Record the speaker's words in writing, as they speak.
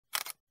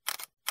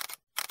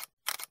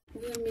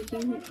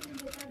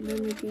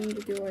we're making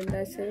video on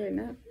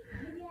Dashain,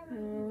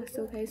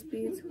 so guys,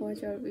 please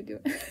watch our video.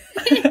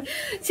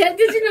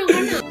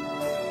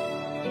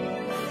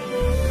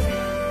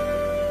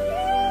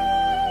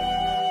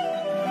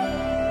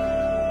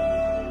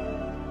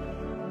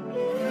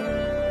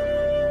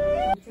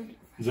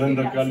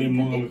 जयन्तकाली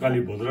मङ्गलकाली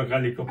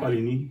Bhadrakali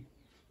कपालिनी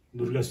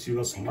दुर्गा शिव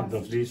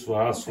समर्दश्री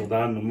स्वाहा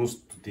स्वधा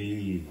नमोस्तुते।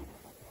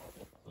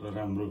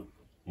 राम्रो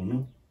हुनु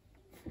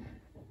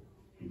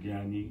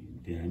ज्ञानी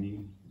ध्यानी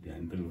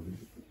ध्यान त गर्नु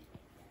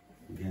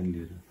ध्यान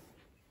लिएर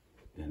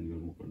ध्यान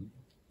गर्नुपर्ने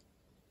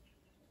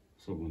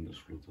सबभन्दा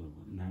ठुलो त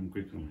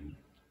नामकै कमाइ।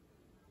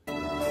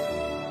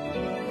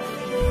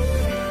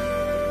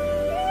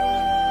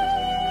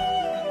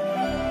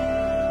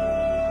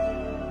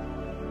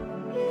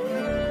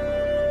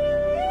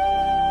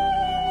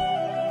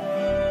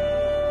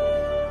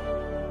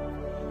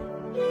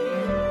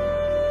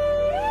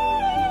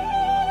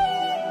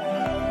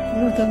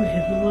 Tam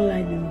headno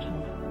मलाई दिन्छ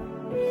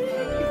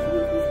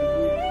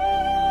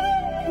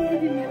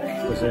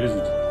कसरी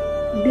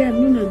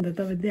ध्यान्नु न अन्त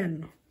तपाईँ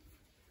ध्यान्नु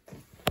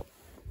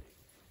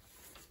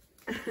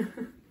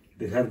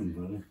देखाइदिनु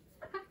पर्यो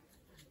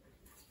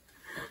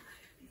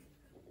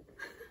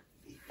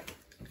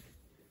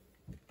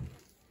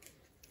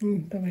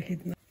तपाईँ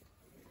खिच्नु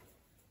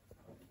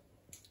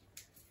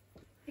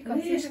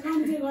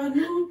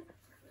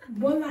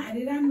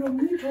बोल्दाखेरि राम्रो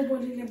मिठो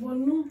बोलीले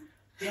बोल्नु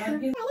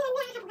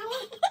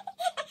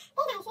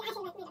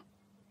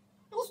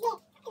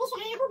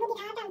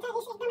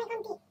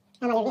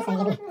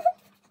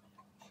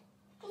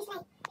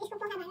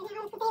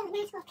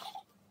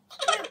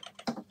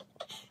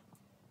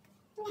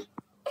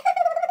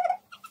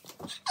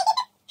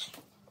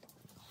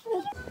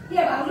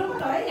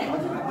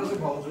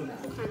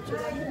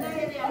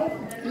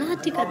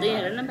टिका त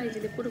हेर न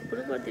भाइजीले पुरुक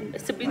पुरुक गरिदिनु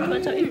भएछ बिचमा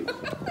छ है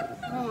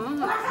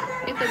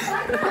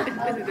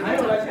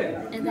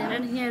यता हेर न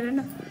यहाँ हेर न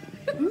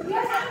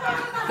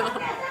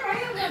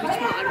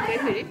बिचमा अर्कै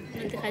फेरि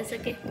अन्त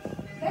खाइसकेँ।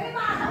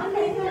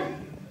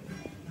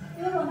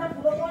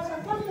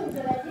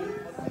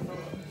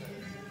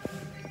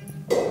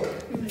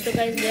 So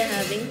guys, they are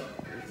having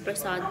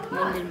prasad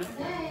mandir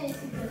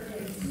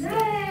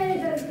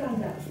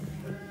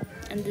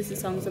and this is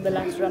songs of the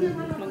last drum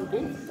mangpu.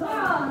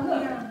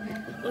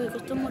 Oh,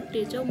 kasto motti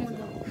cha mo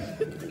da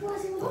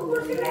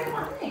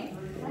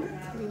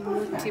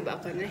motti ba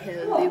kana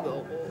healthy ba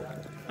ko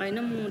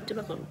aina motti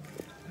ba ko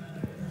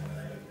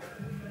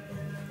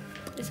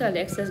त्यसले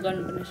exercise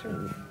गर्नु पर्ने छ।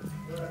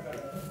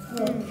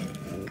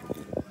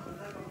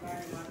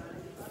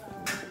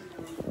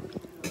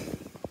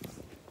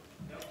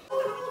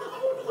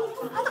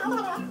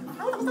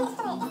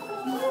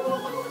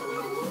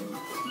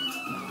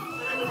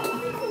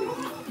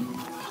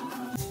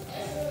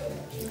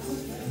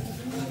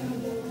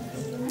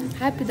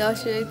 Happy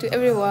Dashain to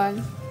everyone.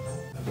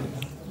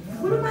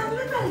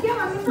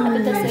 Happy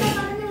Dashain.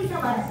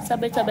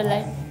 Sabai.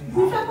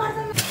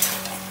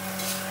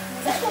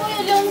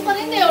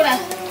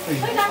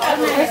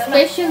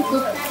 Special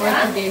cook for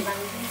today.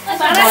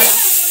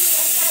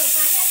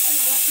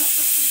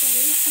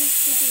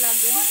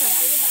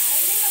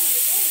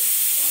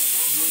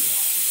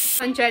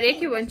 Wancare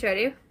ki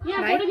wancare.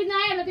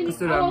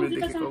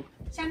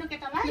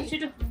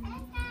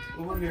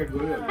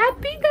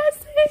 Happy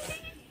Dashain.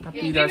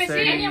 Happy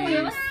Dashain.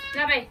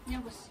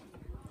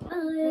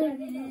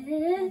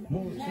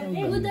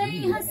 खुदै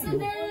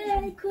हस्ने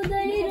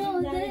खुदै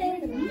रोदे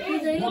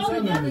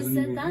खुदै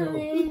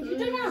सताए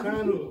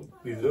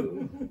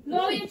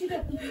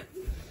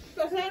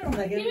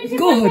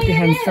को हो त्यो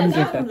ह्यान्डसम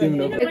केटा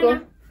तिम्रो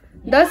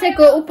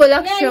दशैंको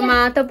उपलक्ष्यमा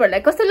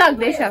तपाईहरुलाई कस्तो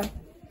लाग्दैछ?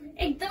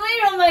 एकदमै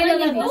रमाइलो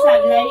लाग्छ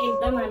हामीलाई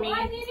एकदम हामी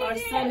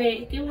हर्षले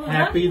के हो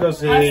ह्यापी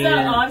दशैं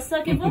हर्ष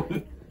के पो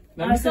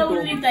हर्ष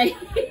उल्लितै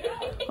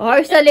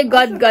हर्षले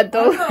गदगद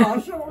हो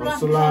हर्ष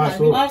उल्लास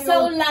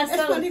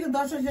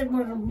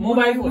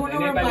मोबाइल फोन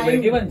नेपालीमा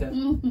के भन्छ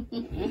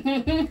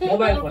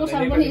मोबाइल फोन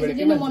नेपालीमा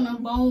के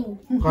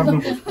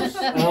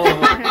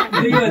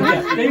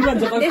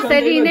भन्छ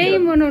त्यसरी नै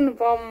मनाउनु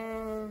पाऊँ।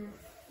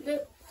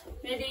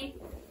 रेडी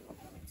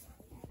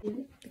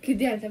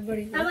खिदिहाल्छ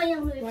बढी अब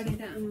यहाँ बढी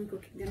त आमाको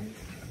खिदिहाल्छ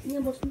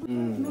यहाँ बस्नु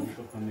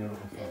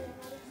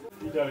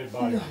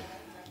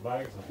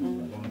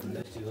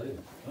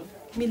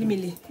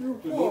मिली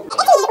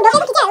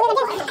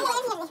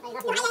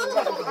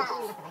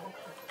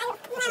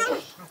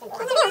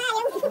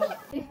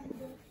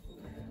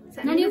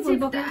नानी फुल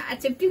पका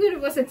चेप्टी गरेर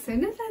बसेको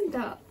छैन शान्त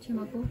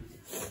छेमाको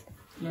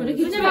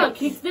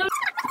खिच्दै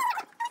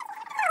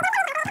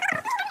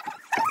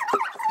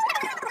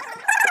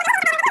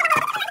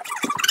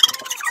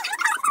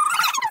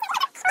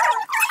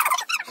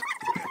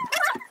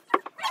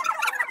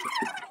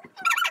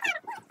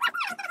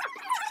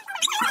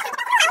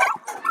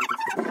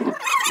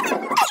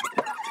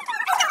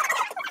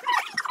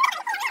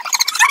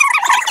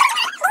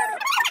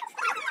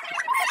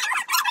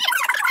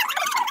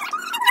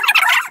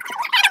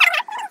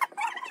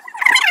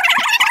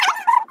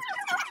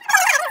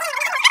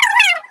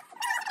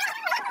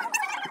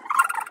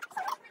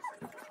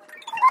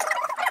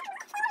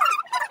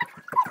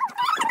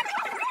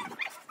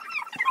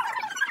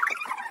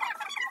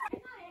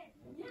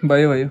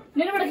भयो भयो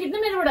मेरोबाट खिच्नु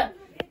मेरोबाट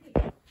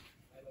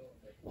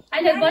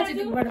अहिले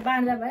बजेटबाट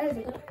बाँड्दा भयो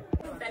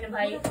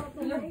भाइ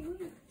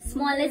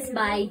स्मलेस्ट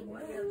भाइ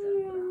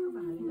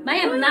भाइ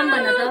हाम्रो नाम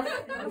भन त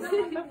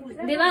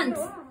देवांश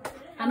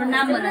हाम्रो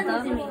नाम भन त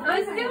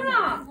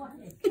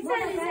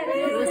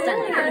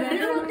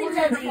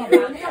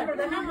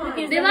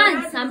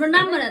देवांश हाम्रो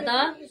नाम भन त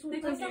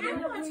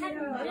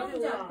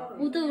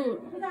उ त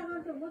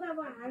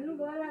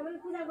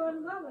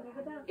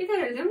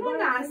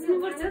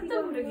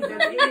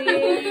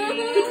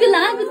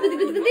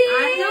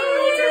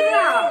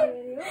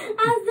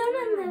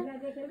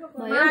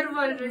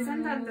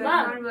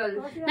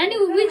Nani,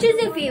 which is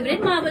your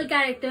favorite Marvel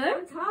character?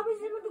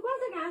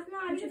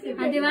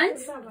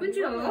 Devansh?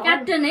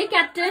 Captain, eh?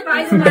 Captain?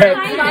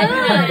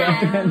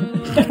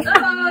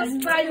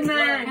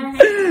 Spider-Man.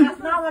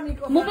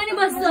 म पनि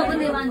बस्छु अब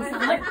देवांश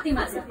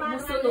मट्टीमा छ म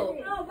सोलो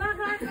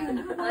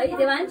है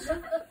देवांश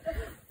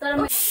तर म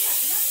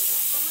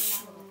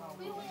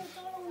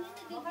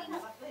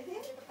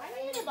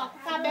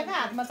काब्याको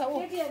हातमा छ ओ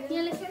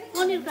यले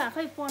पनिरको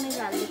खै पनिर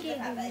हाल्यो के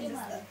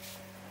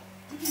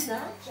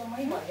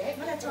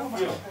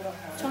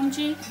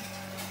चम्ची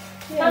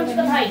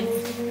भाइ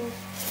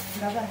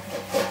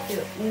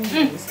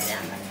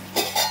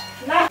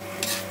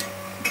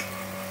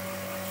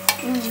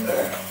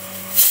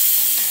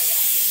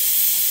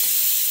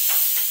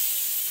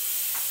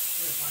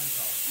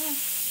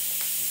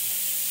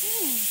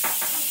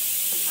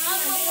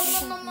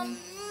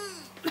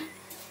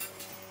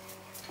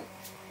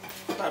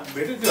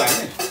भेट्यो त्यो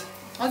हाल्ने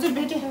हजुर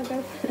भेटे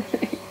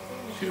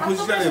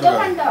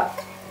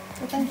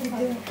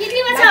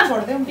कितनीमा छ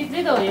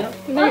भित्रै त हो यो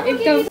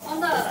एकदम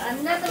अन्त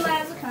हामीलाई त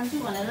आज खान्छु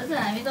भनेर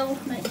चाहिँ हामी त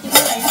उठ्न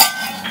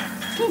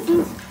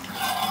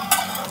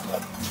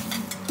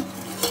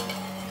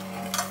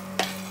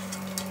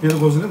यो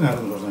गोसले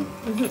गार्नु पर्छ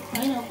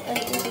हैन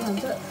यस्तो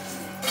खान्छ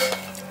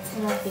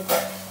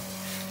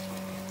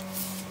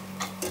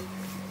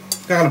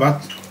काल भात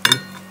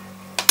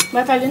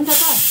बताइदिनु नि त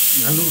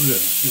आलु के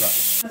भात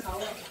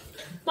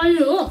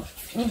पनिर हो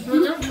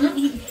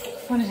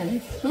पनिर खाने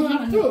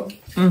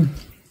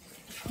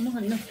म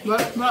खान्न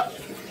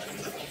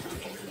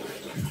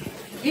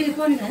यदि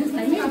पनिर खाने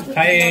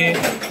खाए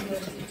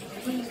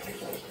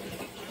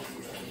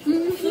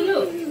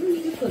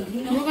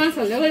म कहाँ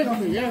सल्लाह गरेको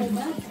हुन्छ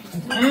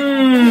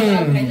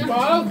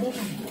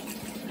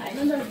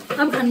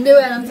अब खाँदै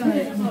आरामसँग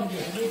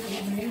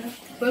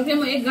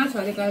म एक गाँस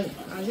हरेको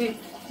अझै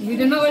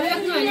भिडियो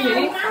नगरिराख्नु अहिले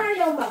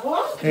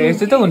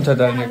यस्तो त हुन्छ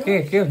त अनि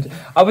के हुन्छ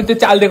अब त्यो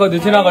चाल देखाउँदै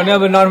चाहिँ नगर्ने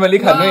अब नर्मली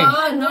खानु है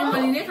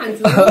नर्मली नै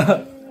खान्छु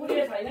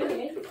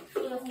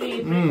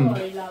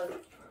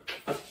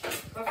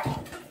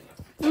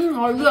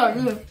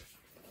हजुर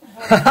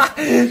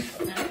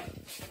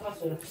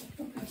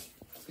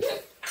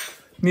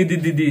निधि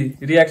दिदी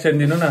रियाक्सन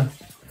दिनु न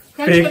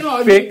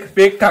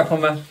फेक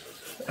खाएकोमा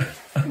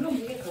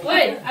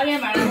ओइ अहिले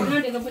भाडा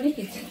नटेको पनि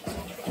खिच्छ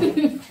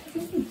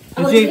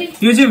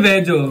यो चाहिँ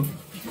भेज हो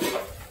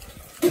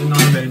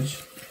नन भेज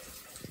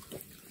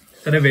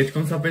तर भेजको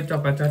सबै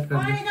चपाचाट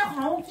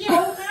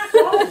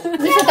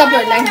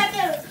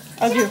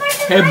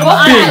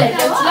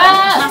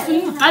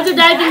आज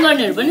डाइटिङ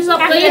गर्नेहरू पनि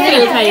सबै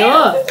तेल खायो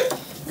हो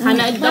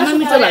खाना एकदमै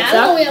मिठो लाग्छ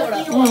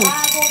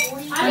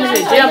अनि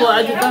चाहिँ अब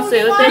आज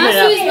दसैँ हो त्यही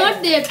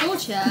भएर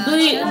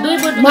दुई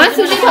बोट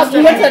मासु चाहिँ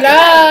खप्नुपर्छ र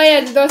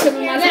आज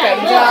दसैँमा मासु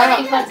खाइन्छ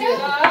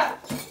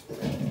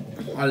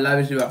अल्लाह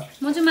बेसी भयो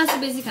म चाहिँ मासु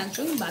बेसी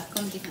खान्छु भात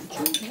कम्ती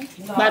खान्छु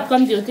भात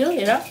कम्ती हो त्यो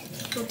हेर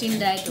प्रोटिन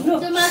डाइट हो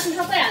त्यो मासु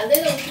सबै हाल्दै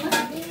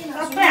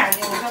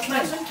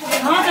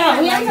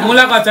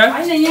मुलाको अचार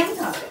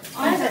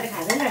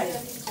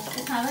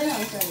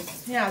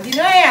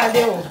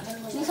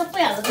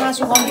सबै हाल्छ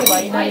मासु कम्ती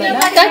भएन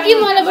ताकि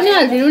मलाई पनि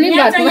हालिदिनु नि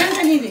भातमा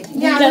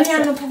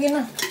पुगेन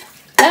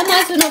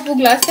मासु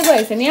नपुग्ला जस्तै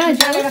भएछ नि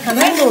आज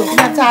खाना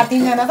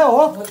 4-3 जना त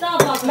हो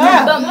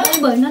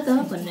भएन त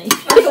भन्नै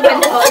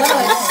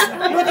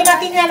रोटीका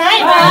 3 जना है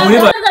काम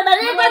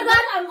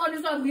गर्नु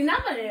सक्दिनँ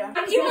भनेर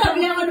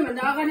बिहा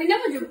गर्नुभन्दा अगाडि नै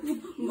भयो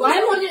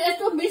मैले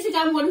यस्तो बेसी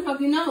काम गर्नु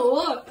सक्दिनँ हो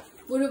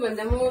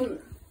बरुभन्दा म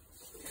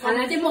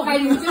खाना चाहिँ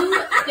पकाइदिन्छु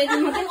त्यति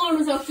मात्रै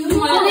गर्नु सक्छु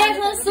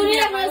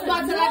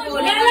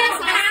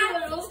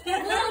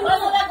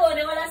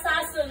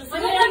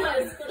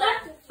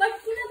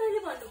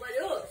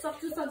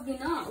सक्छु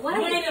सक्दिनँ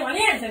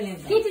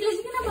केटीले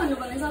चाहिँ किन भन्नु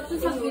पर्ने सक्छु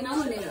सक्दिनँ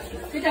भनेर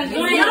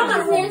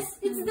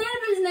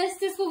बिजनेस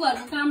त्यसको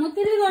घरको काम हो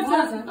त्यसले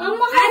गर्छ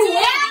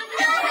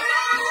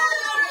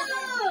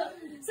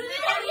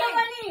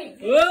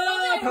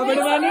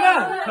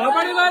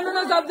थपडी मार्नु न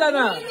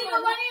सबजना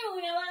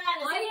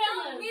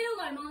मेरो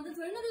घरमा आउँदा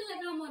छोड्नु त्यसलाई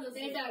काम गर्नु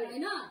केटाहरू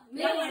होइन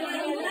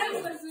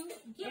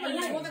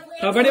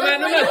थपडी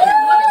मार्नु न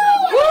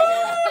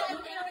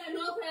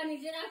नोकरानी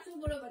चाहिँ राख्छु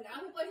बरु भन्दा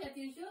आफू पैसा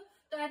तिर्छु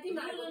तर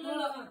तिमीहरूको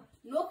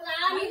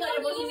नोकरानी गरेर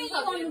बस्नु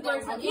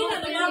सक्नुपर्छ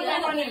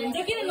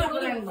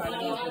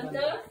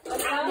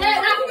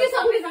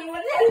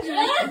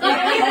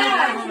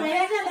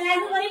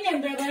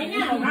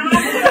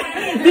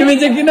तिमी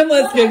चाहिँ किन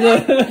मस्केको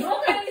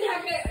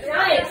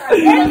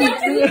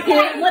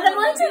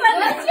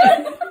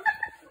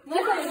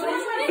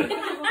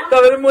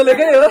तपाईहरु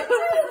मोलेकै हो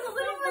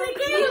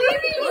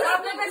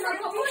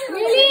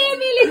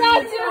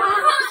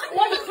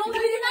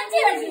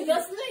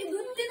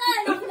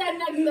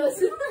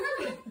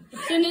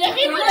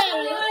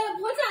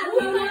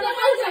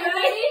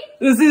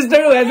The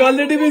sister who has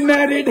already been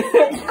married.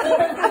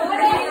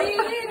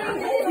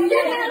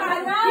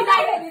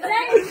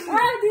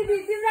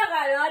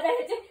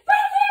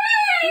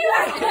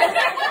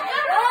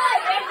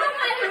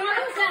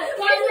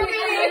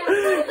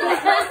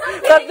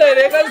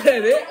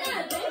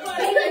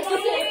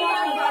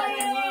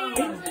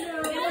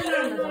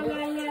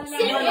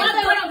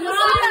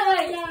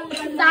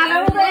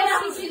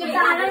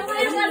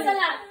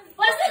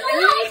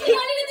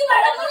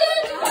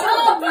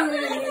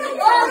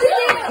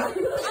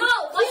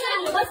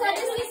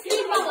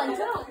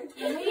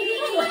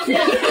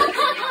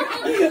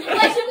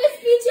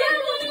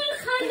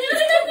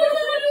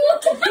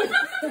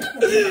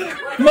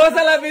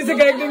 मसाला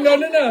पिसेको एक्टिङ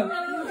गर्नु न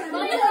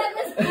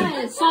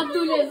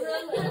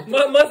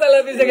मसाला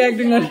पिसेको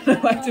एक्टिङ गर्नु न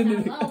बाच्छु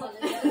दिदी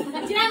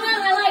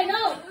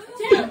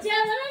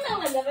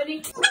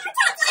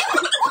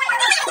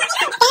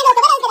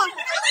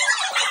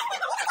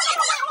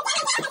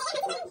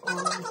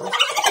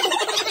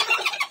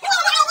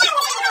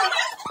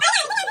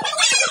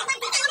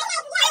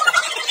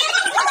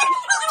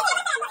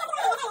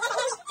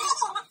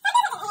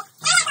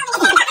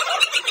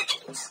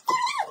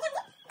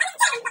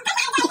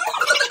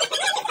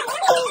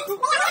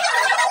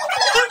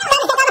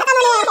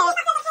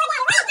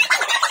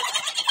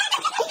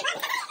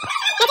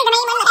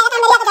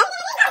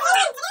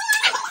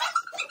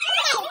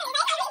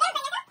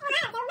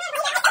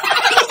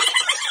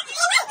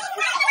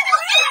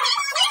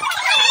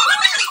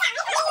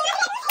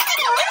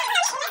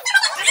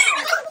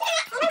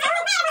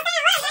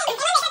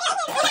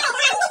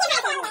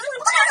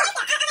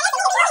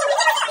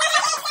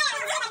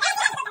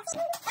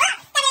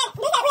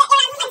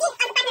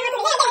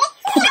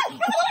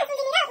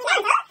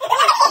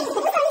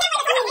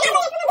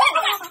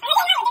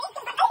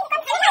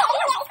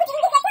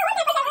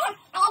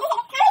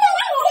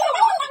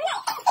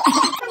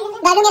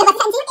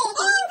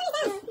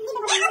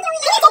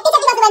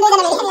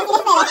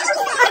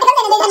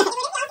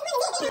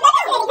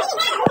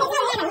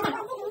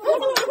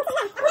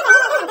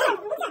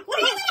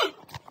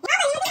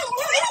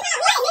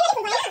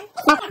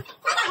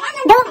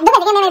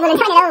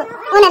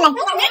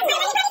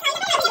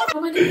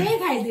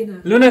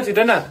लुना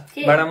छिटो न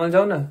भाडा मल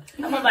जाऊ न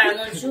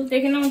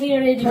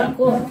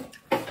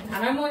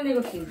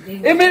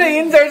ए मेरो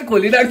इनसाइड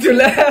खोलिराख्छु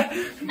ल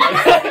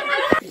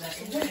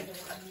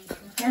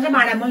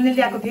भाडा मोल्ने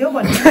ल्याएको थियो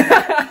भन्नु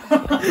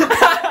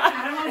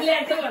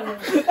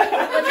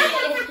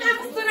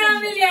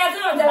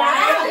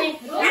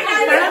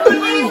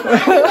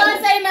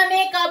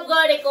मेकअप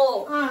गरेको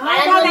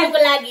भाडा मोल्नुको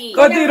लागि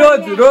कति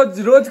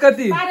रोज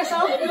कति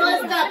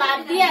रोज त भात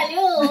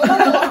दिइहाल्यो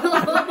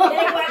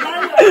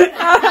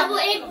अब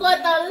एक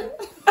बोतल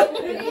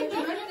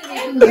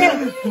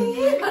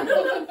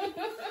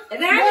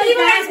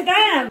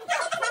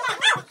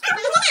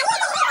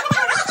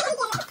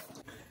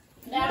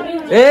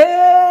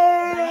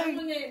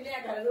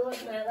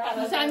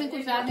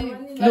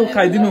लु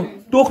खाइदिनु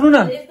टोक्नु न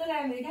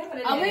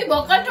अब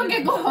भर्खर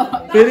टोकेको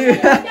फेरि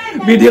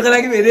भिडियोको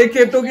लागि फेरि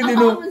एकखेप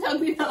टोकिदिनु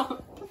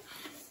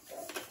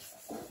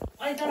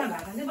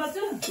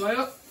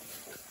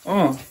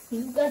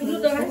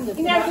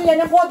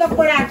यिनीहरूले पोतक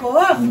पढाएको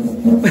हो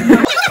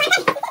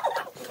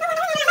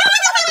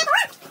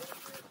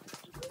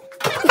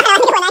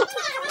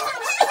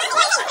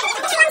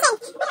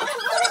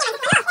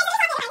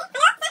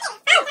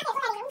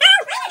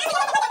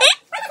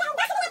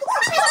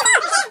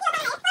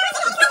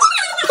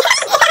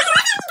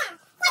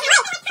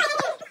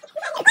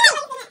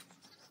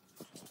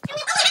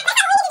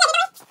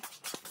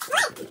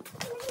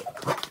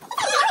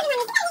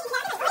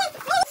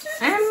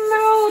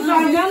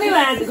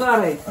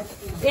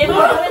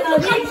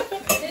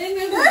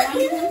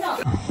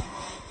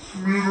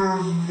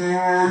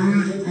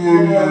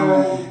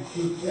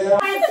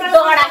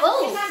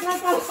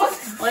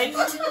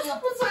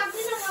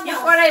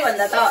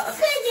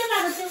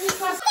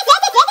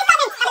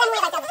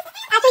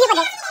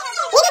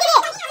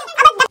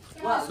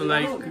So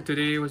like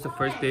today was the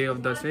first day of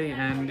Dashain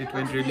and it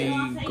went really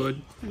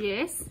good.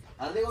 Yes.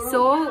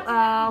 So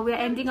we are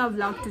ending our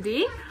vlog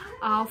today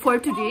for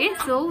today.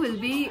 So we'll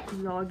be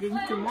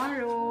vlogging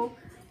tomorrow.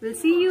 We'll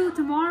see you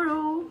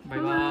tomorrow. Bye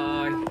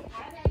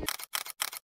bye.